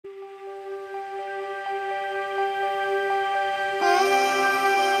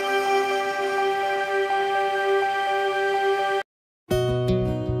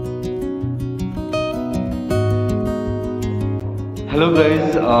Hello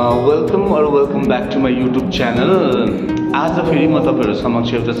guys, welcome back to my YouTube channel. आज फेरि म तपाईहरु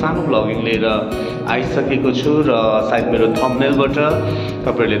समक्ष एउटा सानो ब्लगिङ लिएर आइसकेको छु र सायद मेरो थम्बनेलबाट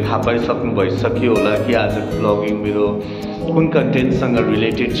तपाईहरुले थाहा पाइसक्नु भइसक्यो होला कि आजको ब्लगिङ मेरो कुन कन्टेन्टसँग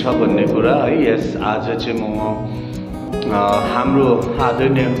रिलेटेड छ भन्ने कुरा है। यस, आज चाहिँ म हाम्रो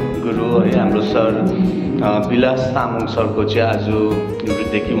आदरणीय गुरु है हाम्रो सर बिलास तामाङ सरको चाहिँ आज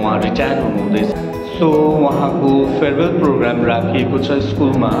युट्युबदेखि उहाँ रिटायर हुनुहुँदैछ। सो उहाँको फेयरवेल प्रोग्राम राखिएको छ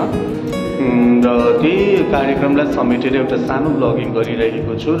स्कुलमा र त्यही कार्यक्रमलाई समेटेर एउटा सानो ब्लगिङ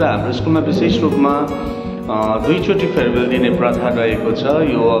गरिरहेको छु र हाम्रो स्कुलमा विशेष रूपमा दुईचोटि फेयरवेल दिने प्रथा रहेको छ।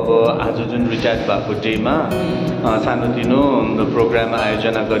 यो अब आज जुन रिटायर भएको डेमा सानोतिनो प्रोग्राम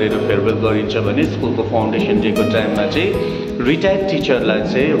आयोजना गरेर फेयरवेल गरिन्छ भने स्कुलको फाउन्डेसन डेको टाइममा चाहिँ रिटायर्ड टिचरलाई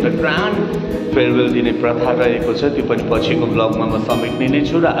चाहिँ एउटा ग्रान्ड फेयरवेल दिने प्रथा रहेको छ। त्यो पनि पछिको ब्लगमा म समेट्ने नै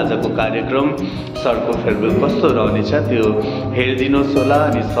छु र आजको कार्यक्रम सरको फेयरवेल कस्तो रहनेछ त्यो हेरिदिनुहोस् होला।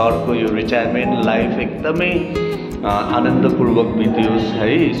 अनि सरको यो रिटायरमेन्ट लाइफ एकदमै आनन्दपूर्वक बित्योस्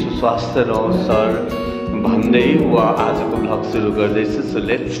है, सुस्वास्थ्य रहोस् सर भन्दै म आजको ब्लग सुरु गर्दैछु। So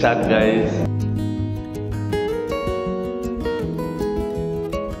let's start guys.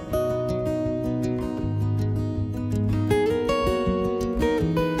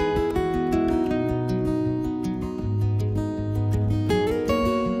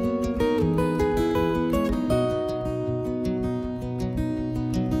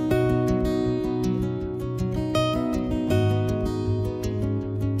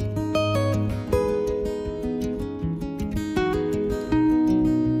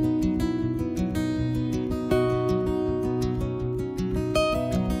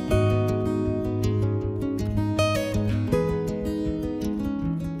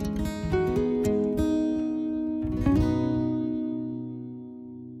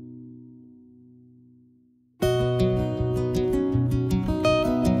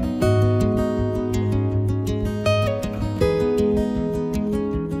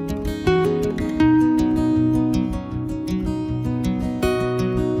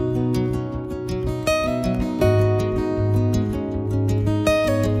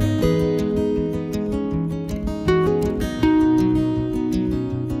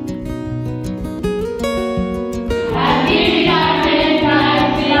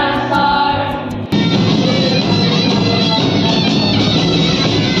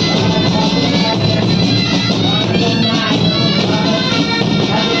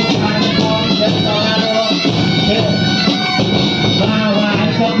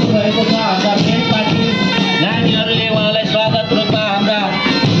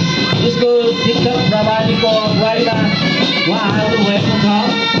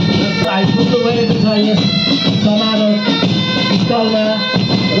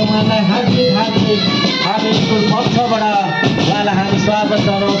 हामी स्कुल पक्षबाट उहाँलाई हामी स्वागत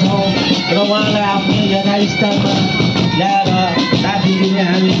गराउँछौँ र उहाँलाई आफ्नो यथास्थानमा ल्याएर राखिदिने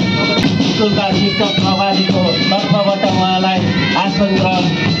हामी स्कुलका शिक्षक प्रभारीको तर्फबाट उहाँलाई आसन ग्रहण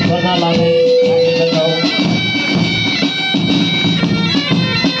गर्न लागेका छौँ।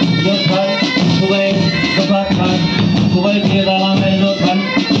 यो क्षण खुबै दुःखद क्षण, खुबै रमाइलो छन्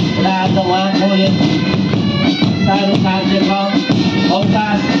र आज उहाँको यस सानो कार्यक्रम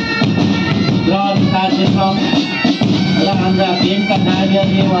अवकाश ग्रहण कार्यक्रम र हाम्रा बेन्डका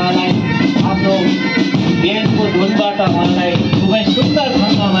नानीहरूले उहाँलाई आफ्नो बेन्डको धुनबाट उहाँलाई खुबै सुन्दर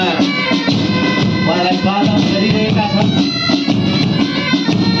ढङ्गमा उहाँलाई स्वागत गरिरहेका छन्।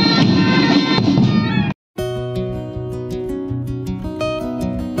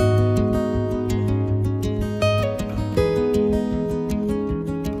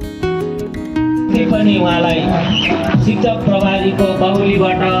 पनि उहाँलाई शिक्षक प्रभारीको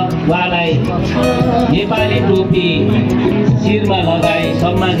बाहुलीबाट उहाँलाई नेपाली टोपी शिरमा लगाई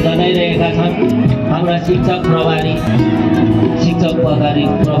सम्मान जनाइरहेका छन्। हाम्रा शिक्षक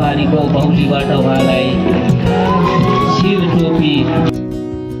प्रभारीको बाहुलीबाट उहाँलाई शिर टोपी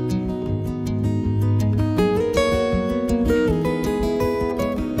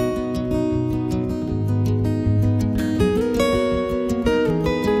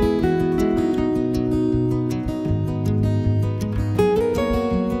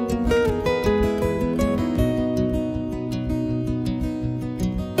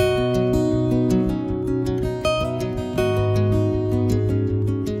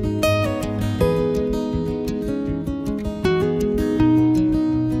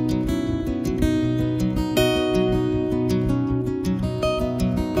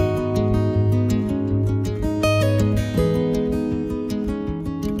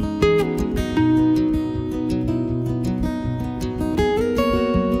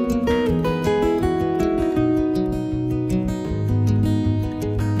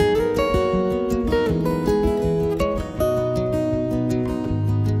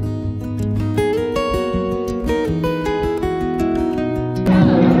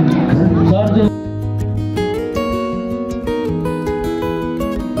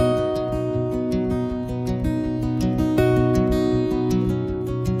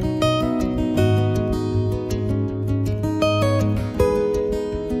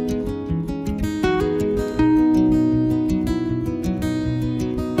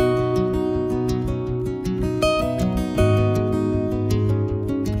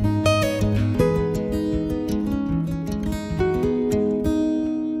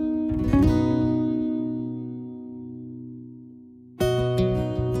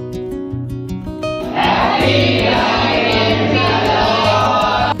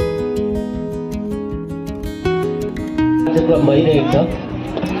कार्यक्रम भइरहेको छ।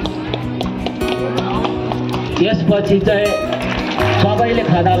 यसपछि चाहिँ सबैले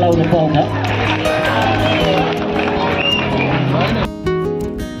खाना लाउनु पाउँछ।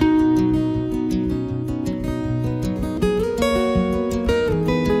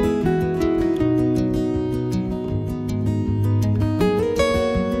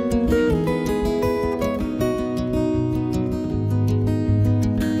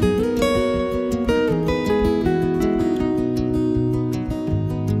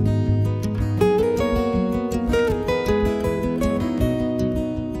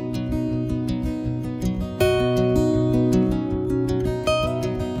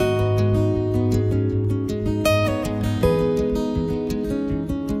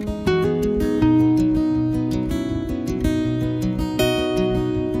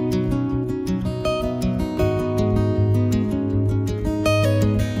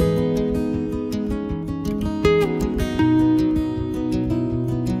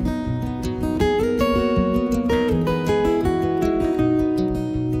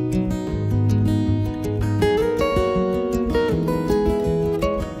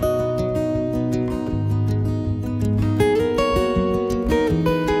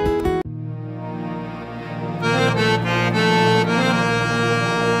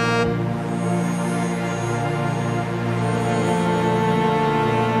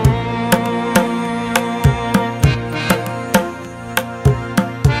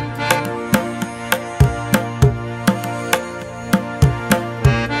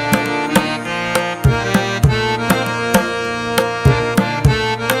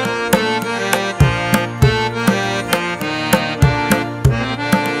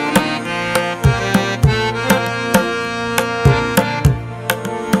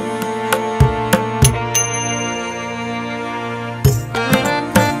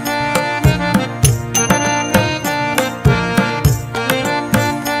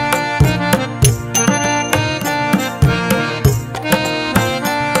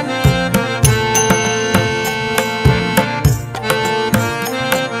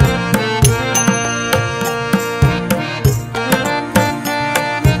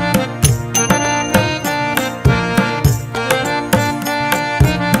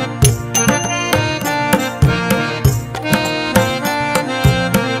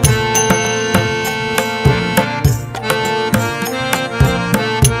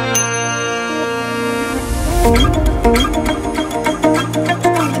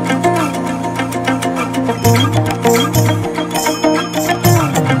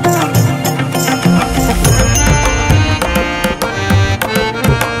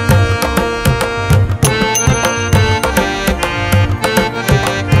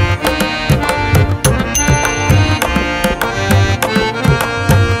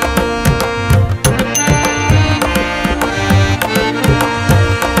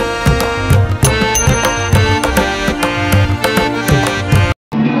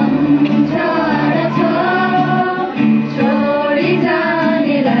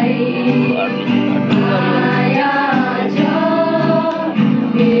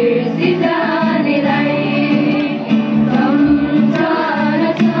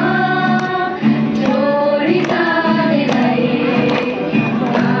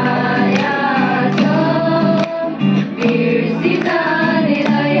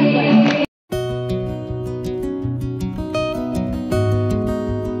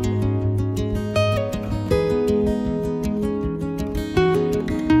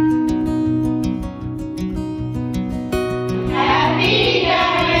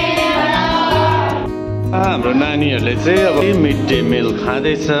 हाम्रो नानीहरूले चाहिँ अब मिड डे मिल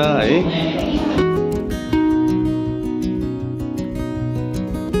खाँदैछ है।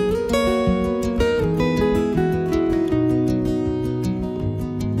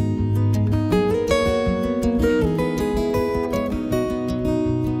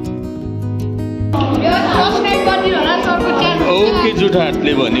 ओके जुठा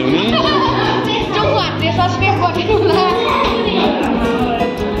हातले भन्यो नि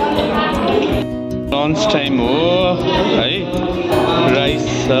लन्च टाइम हो है। राइस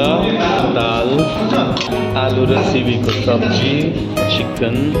छ, दाल, आलु र सिमीको सब्जी,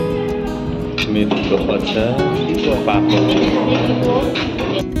 चिकन, मेथीको अचार, पापड।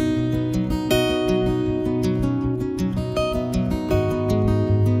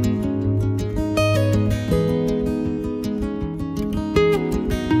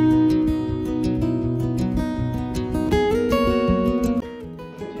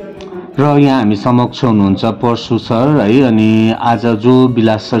 र यहाँ हामी समक्ष हुनुहुन्छ परशु सर है। अनि आज जो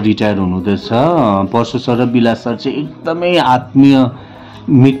बिलास सर रिटायर हुनुहुँदैछ, परशु सर र बिलास सर चाहिँ एकदमै आत्मीय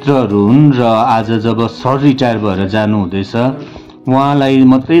मित्रहरू हुन् र आज जब सर रिटायर भएर जानु हुँदैछ उहाँलाई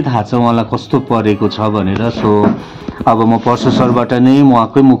मात्रै थाहा छ उहाँलाई कस्तो परेको छ भनेर। सो अब म पर्सु सरबाट नै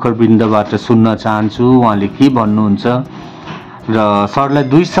उहाँकै मुखबिन्दबाट सुन्न चाहन्छु उहाँले के भन्नुहुन्छ र सरलाई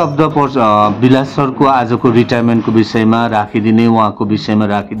दुई शब्द बिलास सरको आजको रिटायरमेन्टको विषयमा राखिदिने उहाँको विषयमा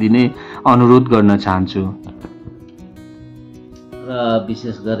राखिदिने अनुरोध गर्न चाहन्छु। र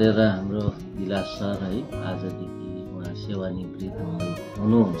विशेष गरेर हाम्रो बिलास सर है आजदेखि उहाँ सेवानिवृत्त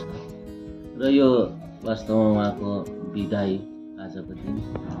हुनुहुन्छ र यो वास्तवमा उहाँको विदाई आजको दिन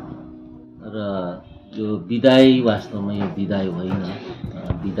र यो विदाई वास्तवमा यो विदाई होइन,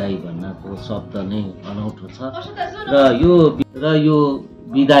 विदाई भन्नको शब्द नै अनौठो छ र यो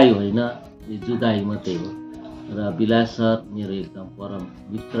विदाई होइन, यो जुदाई मात्रै हो। र बिलास सर मेरो एकदम परम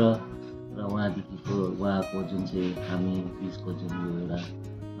मित्र र उहाँको जुन चाहिँ हामी बिचको जुन यो एउटा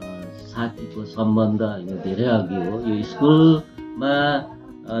साथीको सम्बन्ध यो धेरै अघि हो। यो स्कुलमा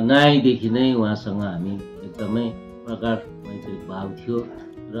नआएदेखि नै उहाँसँग हामी एकदमै प्रगाढ मैत्रिक भाव थियो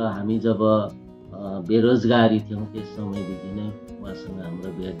र हामी जब बेरोजगारी थियौँ त्यस समयदेखि नै उहाँसँग हाम्रो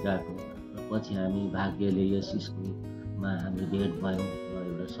भेटघाट हो र पछि हामी भाग्यले यस स्कुलमा हामी भेट भयौँ र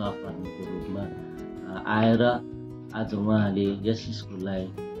एउटा सहकर्मीको रूपमा आएर आज उहाँले यस स्कुललाई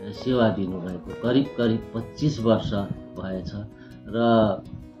सेवा दिनुभएको करिब 25 वर्ष भएछ र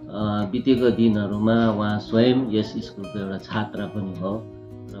बितेको दिनहरूमा उहाँ स्वयं यस स्कुलको एउटा छात्र पनि हो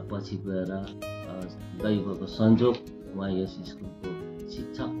र पछि गएर दैवको संयोग उहाँ यस स्कुलको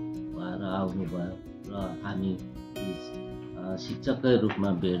शिक्षक भएर आउनुभयो र हामी शिक्षककै रूपमा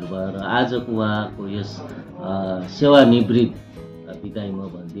भेट भएर आजको उहाँको यस सेवानिवृत्त विदाई म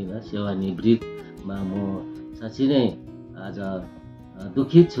भन्दिनँ, सेवानिवृत्तमा म साँच्चै नै आज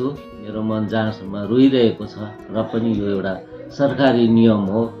दुखित छु। मेरो मन जहाँसम्म रोइरहेको छ र पनि यो एउटा सरकारी नियम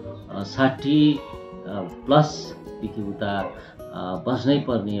हो, 60+ उता बस्नै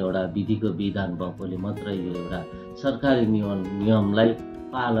पर्ने एउटा विधिको विधान भएकोले मात्रै यो एउटा सरकारी नियमलाई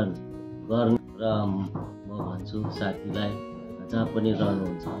पालन गर्ने र म भन्छु साथीलाई जहाँ पनि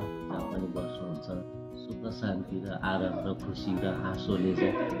रहनुहुन्छ, जहाँ पनि बस्नुहुन्छ, सुख शान्ति र आराम र खुसी र हाँसोले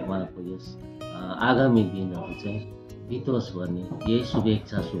चाहिँ उहाँको यस आगामी दिनहरू चाहिँ बितोस् भन्ने यही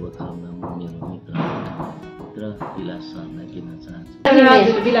शुभेच्छा शुभकामना म मेरो मित्र बिलास सरलाई दिन चाहन्छु।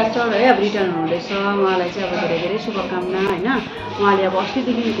 बिलास सर है अब रिटर्न हुँदैछ, उहाँलाई चाहिँ अब धेरै धेरै शुभकामना होइन। उहाँले अब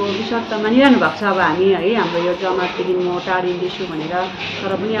अस्तिदेखिको विश्वास मानिरहनु भएको छ अब हामी है हाम्रो यो जमातदेखि म टाढिँदैछु भनेर,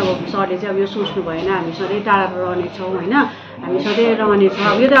 तर पनि अब सरले चाहिँ अब यो सोच्नु भएन, हामी सधैँ टाढा रहनेछौँ होइन, हामी सधैँ रहनेछौँ।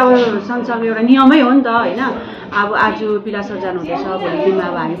 अब यो त अब संसारको एउटा नियमै हो नि त होइन। अब आज बिलास सर जानुहुँदैछ, भोलि दिनमा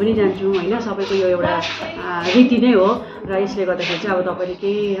अब हामी पनि जान्छौँ होइन, सबैको यो एउटा रीति नै हो र यसले गर्दाखेरि चाहिँ अब तपाईँले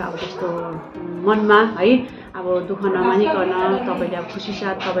केही अब त्यस्तो मनमा है अब दुःख नमानिकन तपाईँले अब खुसी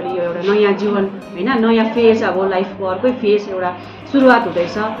साथ तपाईँले यो एउटा नयाँ जीवन होइन, नयाँ फेज अब लाइफको अर्कै फेज एउटा सुरुवात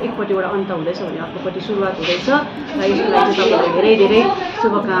हुँदैछ, एकपट्टिबाट अन्त हुँदैछ भने अर्कोपट्टि सुरुवात हुँदैछ र यसको लागि चाहिँ तपाईँलाई धेरै धेरै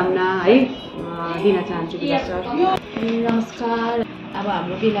शुभकामना है दिन चाहन्छु बिलास सर। नमस्कार। अब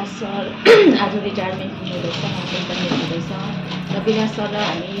हाम्रो बिलास सर आज रिटायरमेन्ट हुँदैछ, हुँदैछ र बिलास सर र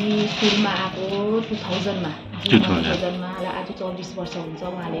हामी स्कुलमा आएको 2000मा र आज 24 वर्ष हुन्छ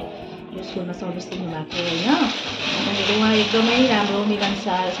उहाँले यो स्कुलमा सर्भिस दिनुभएको होइन। अन्तखेरि उहाँ एकदमै राम्रो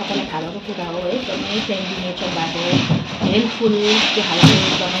मिलनसार, सबैलाई थाहा भएको कुरा हो है, एकदमै फ्रेन्डली नेचर भएको हेल्पफुल त्यो खालको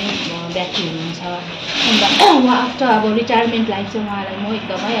एकदमै व्यक्ति हुनुहुन्छ। अन्त उहाँ आफ्टर अब रिटायरमेन्ट लाइफ चाहिँ उहाँलाई म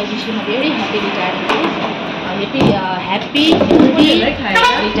एकदमै I wish you very happy retirement, happy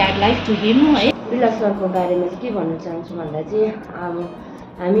retired life to हिम है। बिलास सरको बारेमा चाहिँ के भन्न चाहन्छु भन्दा चाहिँ अब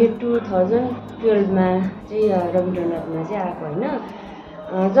हामी 2012मा चाहिँ रविन्द्रनाथमा चाहिँ आएको होइन।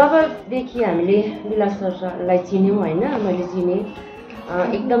 जबदेखि हामीले बिलास सरलाई चिन्यौँ होइन, मैले चिनेँ,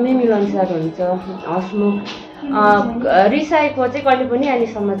 एकदमै मिलनसार हुन्छ, हसमुख, रिसाएको चाहिँ कहिले पनि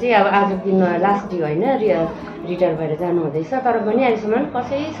अहिलेसम्म चाहिँ अब आजको दिन लास्ट डे होइन रिटायर भएर जानुहुँदैछ, तर पनि अहिलेसम्म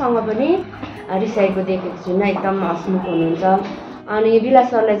कसैसँग पनि रिसाएको देखेको छुइनँ, एकदम हसमुख हुनुहुन्छ। अनि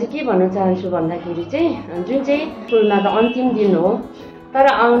बिलास सरलाई चाहिँ के भन्न चाहन्छु भन्दाखेरि चाहिँ जुन चाहिँ स्कुलमा त अन्तिम दिन हो, तर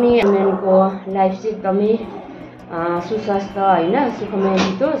आउने म्यानको लाइफ चाहिँ एकदमै सुस्वास्थ्य होइन, सुखमय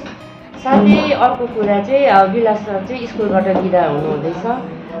बितोस्। साथै अर्को कुरा चाहिँ बिलास सर चाहिँ स्कुलबाट बिदा हुनुहुँदैछ,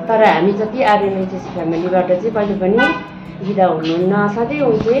 तर हामी जति आरएनएचएस फ्यामिलीबाट चाहिँ कहिले पनि बिदा हुनुहुन्न, सधैँ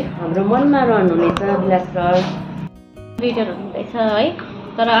ऊ चाहिँ हाम्रो मनमा रहनुहुनेछ बिलास सर। रिटायर हुनुहुँदैछ है,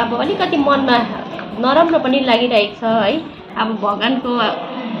 तर अब अलिकति मनमा नराम्रो पनि लागिरहेको छ है। अब भगवान्को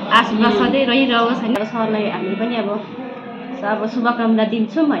आशीर्वाद सधैँ रहिरहोस् होइन। सरलाई हामीले पनि अब अब शुभकामना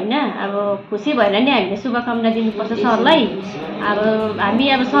दिन्छौँ होइन। अब खुसी भएर नि हामीले शुभकामना दिनुपर्छ सरलाई। अब हामी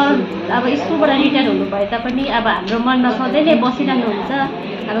अब सर अब स्कुलबाट रिटायर हुनुभए तापनि अब हाम्रो मनमा सधैँ नै बसिरहनुहुन्छ।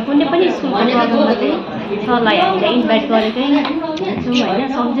 अब कुनै पनि स्कुलको प्रोग्राममा चाहिँ सरलाई हामीले इन्भाइट गरेकै हुन्छौँ होइन,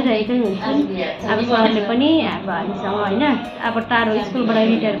 सम्झिरहेकै हुन्छौँ। अब सरले पनि अब हामीसँग होइन अब टाढो स्कुलबाट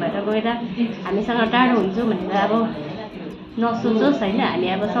रिटायर भएर गएर हामीसँग टाढो हुन्छौँ भनेर अब नसोचोस् होइन। हामी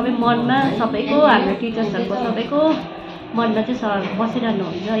अब सबै मनमा सबैको हाम्रो टिचर्सहरूको सबैको मनमा चाहिँ सर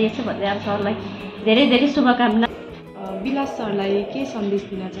बसिरहनुहुन्छ। यसो भन्दै अब सरलाई धेरै धेरै शुभकामना। बिलास सरलाई के सन्देश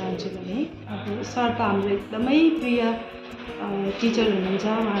दिन चाहन्छु भने अब सर त हाम्रो एकदमै प्रिय टिचर हुनुहुन्छ।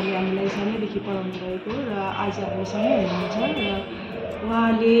 उहाँले हामीलाई सानैदेखि पढाउनु भएको र आज हामीसँगै हुनुहुन्छ र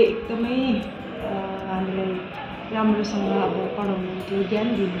उहाँले एकदमै हामीलाई राम्रोसँग अब पढाउनुहुन्थ्यो, ज्ञान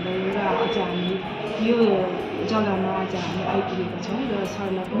दिनुभयो र आज हामी यो जग्गामा आज हामी आइपुगेका छौँ र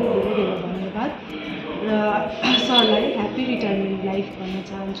सरलाई पनि धेरै धेरै धन्यवाद र सरलाई ह्याप्पी रिटायरमेन्ट लाइफ भन्न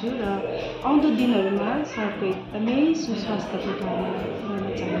चाहन्छु र आउँदो दिनहरूमा सरको एकदमै सुस्वास्थ्यको कामना गर्न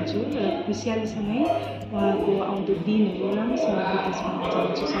चाहन्छु र खुसियालीसँगै उहाँको आउँदो दिनहरू राम्रोसँग बितोस् भन्न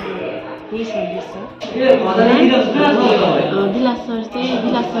चाहन्छु। सरलाई यही सन्देश छ। बिलास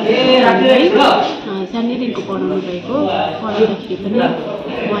सरले हामीलाई सानैदेखिको पढाउनु भएको, पढाउँदाखेरि पनि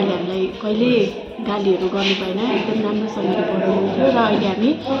उहाँले हामीलाई कहिले गालीहरू गर्नु भएन, एकदम राम्रोसँगले पढाउनुहुन्थ्यो र अहिले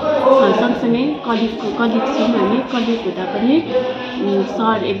हामी सँगसँगै कलिग छौँ। हामी कलिग हुँदा पनि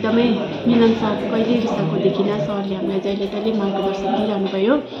सर एकदमै मिलन सर कहिले रिसाएको देखिनँ। सरले हामीलाई जहिले तहिले मार्गदर्शन दिइरहनु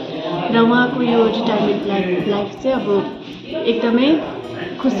भयो र उहाँको यो रिटायरमेन्ट लाइफ चाहिँ अब एकदमै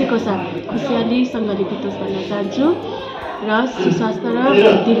खुसीको साथ खुसियालीसँगले बितोस् भन्न चाहन्छु र सुस्वास्थ्य र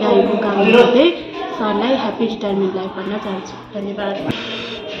दीर्घायुको कामना गर्दै सरलाई ह्याप्पी रिटायरमेन्ट लाइफ भन्न चाहन्छु। धन्यवाद।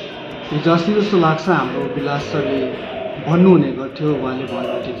 हिजो अस्ति जस्तो लाग्छ हाम्रो बिलास सरले भन्नुहुने गर्थ्यो। उहाँले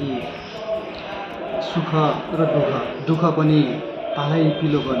भन्नुहुन्थ्यो कि सुख र दुःख पनि पालै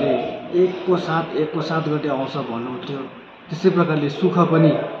पिलो गरे एकको साथ गर्दै आउँछ भन्नुहुन्थ्यो। त्यसै प्रकारले सुख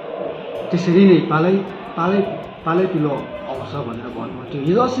पनि त्यसरी नै पालै पिलो आउँछ भनेर भन्नुहुन्थ्यो।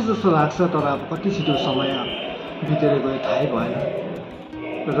 हिजो अस्ति जस्तो लाग्छ, तर अब कति छिटो समय बितेर गयो थाहै भएन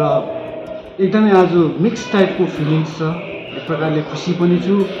र एकदमै आज मिक्स टाइपको फिलिङ्स छ। एक प्रकारले खुसी पनि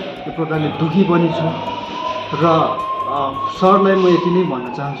छु, एक प्रकारले दुःखी पनि छु र सरलाई म यति नै भन्न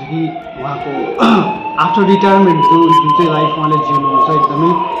चाहन्छु कि उहाँको आफ्टर रिटायरमेन्ट जुन चाहिँ लाइफ उहाँले जिउनुहुन्छ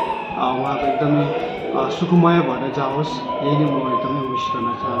एकदमै उहाँको एकदमै सुखमय भएर जाओस्, यही नै म एकदमै विस गर्न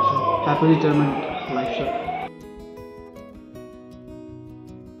चाहन्छु। Happy retirement life sir.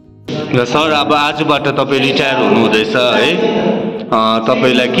 Sir अब आजबाट तपाईँ रिटायर हुनुहुँदैछ है,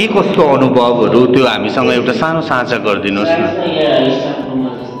 तपाईँलाई के कस्तो अनुभवहरू त्यो हामीसँग एउटा सानो साझा गरिदिनुहोस् न।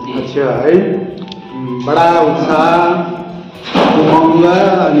 अच्छा है, बडा उत्साह उमङ्ग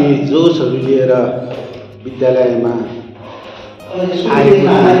अनि जोसहरू लिएर विद्यालयमा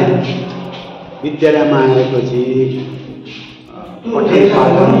आएपछि पठन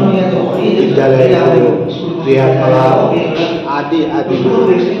पाठन विद्यालयको क्रियाकलाप आदिमा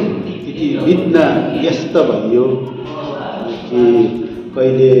यति बित्न व्यस्त भइयो कि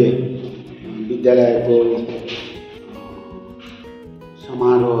कहिले विद्यालयको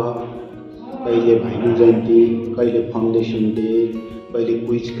समारोह, कहिले भाइनो जयन्ती, कहिले फाउन्डेसन डे, कहिले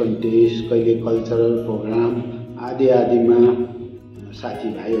क्विज कन्टेस्ट, कहिले कल्चरल प्रोग्राम आदिमा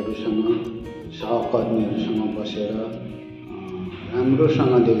साथीभाइहरूसँग सहकर्मीहरूसँग बसेर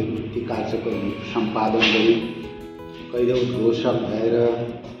राम्रोसँगले ती कार्यक्रमहरू सम्पादन गरी कहिले उद्घोषक भएर,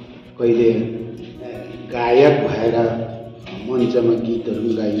 कहिले गायक भएर मञ्चमा गीतहरू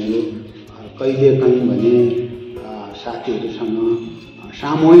गाइयो, कहिले कहीँ भने साथीहरूसँग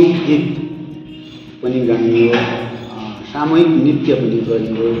सामूहिक गीत पनि गाइयो, सामूहिक नृत्य पनि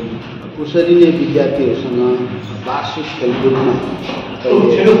गरियो। उसरी नै विद्यार्थीहरूसँग वार्षिक खेलकुदमा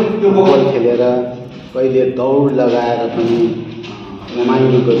कहिले फुटबल खेलेर, कहिले दौड लगाएर पनि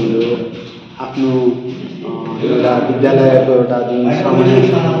रमाइलो गरियो। आफ्नो एउटा विद्यालयको एउटा जुन समय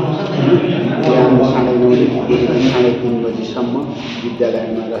बिहान 9:30 देखि 3:30 बजीसम्म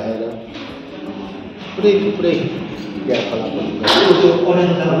विद्यालयमा रहेर थुप्रै क्रियाकलापहरू गरियो।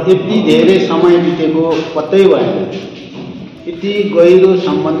 यति धेरै समय बितेको पत्तै भएन। यति गहिरो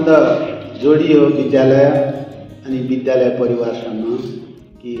सम्बन्ध जोडियो विद्यालय अनि विद्यालय परिवारसँग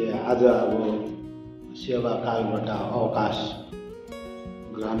कि आज अब सेवाकालबाट अवकाश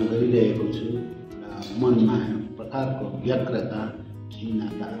ग्रहण गरिरहेको छु र मनमा प्रकारको व्यग्रता,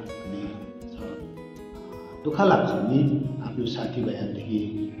 खिन्नता पनि छ। दुःख लाग्छ नि आफ्नो साथीभाइहरूदेखि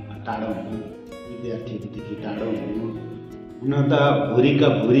टाढो हुनु, विद्यार्थीहरूदेखि टाढो हुनु। हुन त भुरीका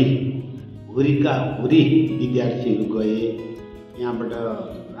भुरी विद्यार्थीहरू गए, यहाँबाट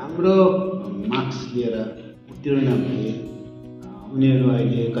राम्रो मार्क्स लिएर उत्तीर्ण भए, उनीहरू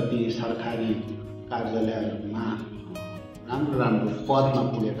अहिले कति सरकारी कार्यालयहरूमा राम्रो राम्रो पदमा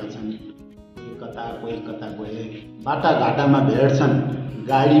पुगेका छन्। कोही कता गए, बाटाघाटामा भेट्छन्,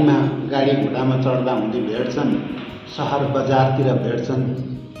 गाडी घोडामा चढ्दा हुँदै भेट्छन्, सहर बजारतिर भेट्छन्।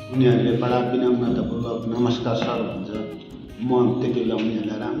 उनीहरूले बडा विनम्रतापूर्वक नमस्कार सर भन्छ। म त्यति बेला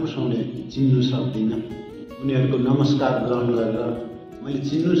उनीहरूलाई राम्रोसँगले चिन्नु सक्दिनँ। उनीहरूको नमस्कार ग्रहण गरेर मैले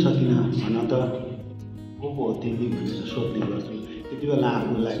चिन्नु सकिनँ भन त को हो तिमी भनेर सोध्ने गर्छु। त्यति बेला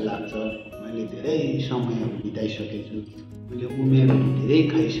आफूलाई लाग्छ मैले धेरै समयहरू बिताइसकेको छु, मैले उमेरहरू धेरै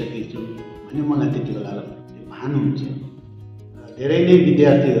खाइसकेको छु भने मलाई त्यति बेला भान हुन्छ। धेरै नै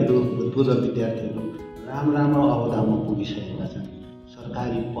विद्यार्थीहरू, भूतपूर्व विद्यार्थीहरू राम्रो अवधामा पुगिसकेका छन्।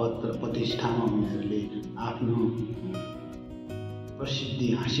 सरकारी पद र प्रतिष्ठामा उनीहरूले आफ्नो प्रसिद्धि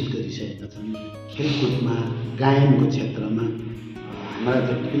हासिल गरिसकेका छन्। खेलकुदमा, गायनको क्षेत्रमा हाम्रा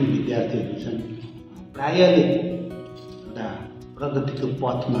जति पनि विद्यार्थीहरू छन् प्रायःले एउटा प्रगतिको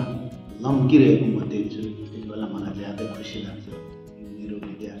पथमा लम्किरहेको म देख्छु। त्यति बेला मलाई ज्यादै खुसी लाग्छ मेरो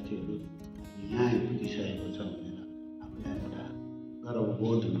विद्यार्थीहरू यहाँ आइपुगिसकेको छ भनेर आफूलाई एउटा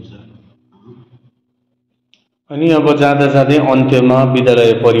गर्वबोध हुन्छ। अनि अब जाँदा जाँदै अन्त्यमा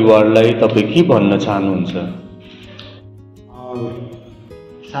विद्यालय परिवारलाई तपाईँ के भन्न चाहनुहुन्छ?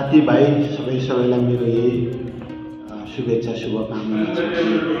 साथीभाइ सबैलाई मेरो यही शुभेच्छा शुभकामना छ।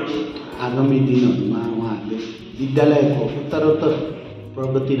 आगामी दिनहरूमा उहाँहरूले विद्यालयको उत्तरोत्तर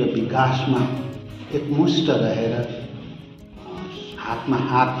प्रगति र विकासमा एकमुष्ट रहेर हातमा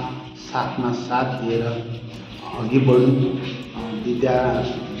हात साथमा साथ दिएर अघि बढ्नु,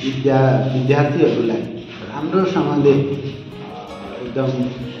 विद्यार्थीहरूलाई राम्रोसँगले एकदम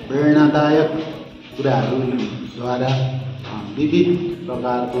प्रेरणादायक कुराहरूद्वारा विविध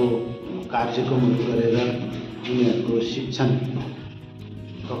प्रकारको कार्यक्रमहरू गरेर उनीहरूको शिक्षण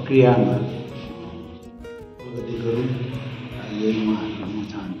प्रक्रियामा प्रगति गरौँ, यही म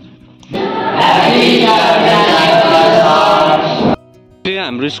चाहन्छु।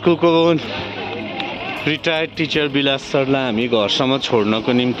 हाम्रो स्कुलको रिटायर्ड टिचर बिलास सरलाई हामी घरसम्म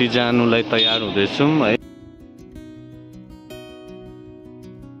छोड्नको निम्ति जानुलाई तयार हुँदैछौँ है।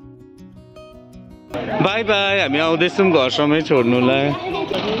 बाई बाई, हामी आउँदैछौँ घरसम्मै छोड्नुलाई।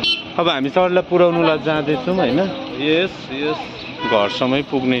 अब हामी सरलाई पुर्याउनुलाई जाँदैछौँ होइन। यस घरसम्मै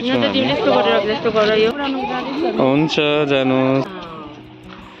पुग्नेछौँ हामी। हुन्छ, जानुहोस्।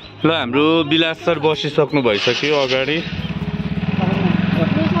 ल हाम्रो बिलास सर बसिसक्नु भइसक्यो अगाडि।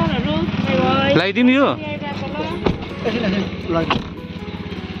 लगाइदिनु यो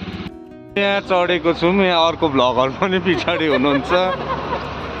यहाँ चढेको छौँ। यहाँ अर्को भ्लगर पनि पछाडि हुनुहुन्छ।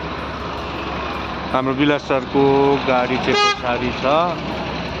 हाम्रो बिलास सरको गाडी चाहिँ पछाडि छ,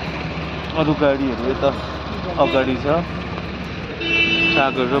 अरू गाडीहरू यता अगाडि छ।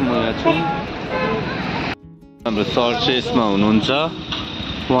 सागर र म यहाँ छु। हाम्रो सर चाहिँ यसमा हुनुहुन्छ,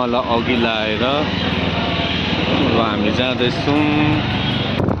 उहाँलाई अघि लाएर हामी जाँदैछौँ।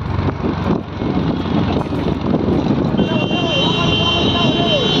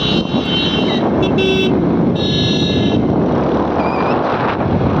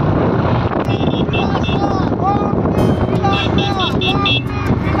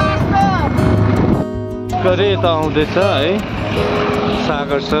 यता आउँदैछ है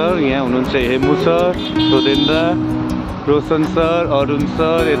सागर सर, यहाँ हुनुहुन्छ Hemu sir, सुदेन्द्र, Roshan sir, Arun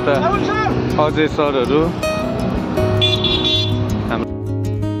sir, यता अजय सरहरू।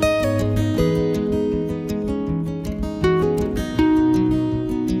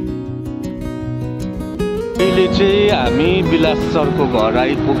 अहिले चाहिँ हामी बिलास सरको घर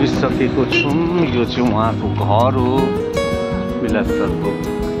आइपुगिसकेको छौँ। यो चाहिँ उहाँको घर हो। बिलास सरको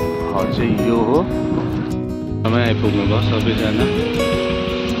घर चाहिँ यो हो। समय आइपुग्नु भयो सबैजना।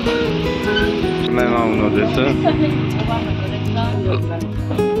 समयमा आउनु हुँदैछ।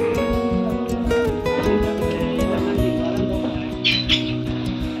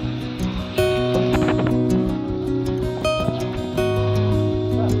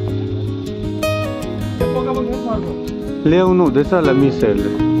 ल्याउनु हुँदैछ होला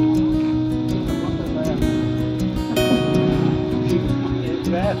मिसहरूले।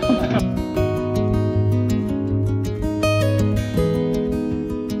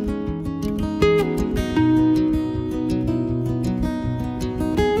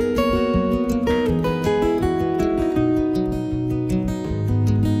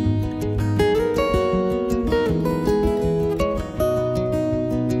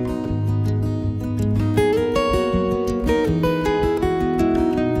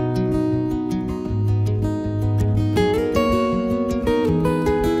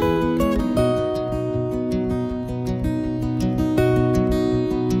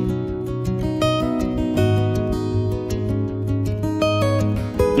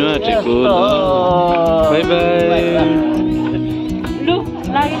 हिँड्नु आँटेको बाई बाई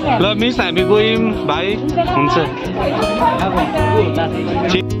ल मिस हामी गयौँ भाइ हुन्छ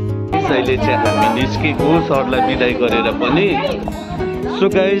अहिले चाहिँ हामी निस्केको सरलाई बिदाई गरेर पनि सो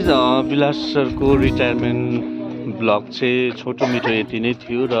गाइज बिलास सरको रिटायरमेन्ट ब्लग चाहिँ छोटो मिठो यति नै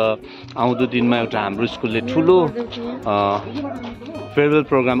थियो र आउँदो दिनमा एउटा हाम्रो स्कुलले ठुलो फेयरवेल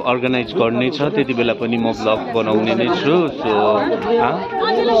प्रोग्राम अर्गनाइज गर्ने छ त्यति बेला पनि म ब्लग बनाउने नै छु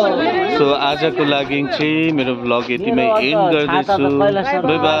सो आजको लागि चाहिँ मेरो ब्लग यतिमै एन्ड गर्दैछु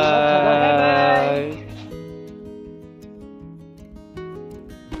बाई बाई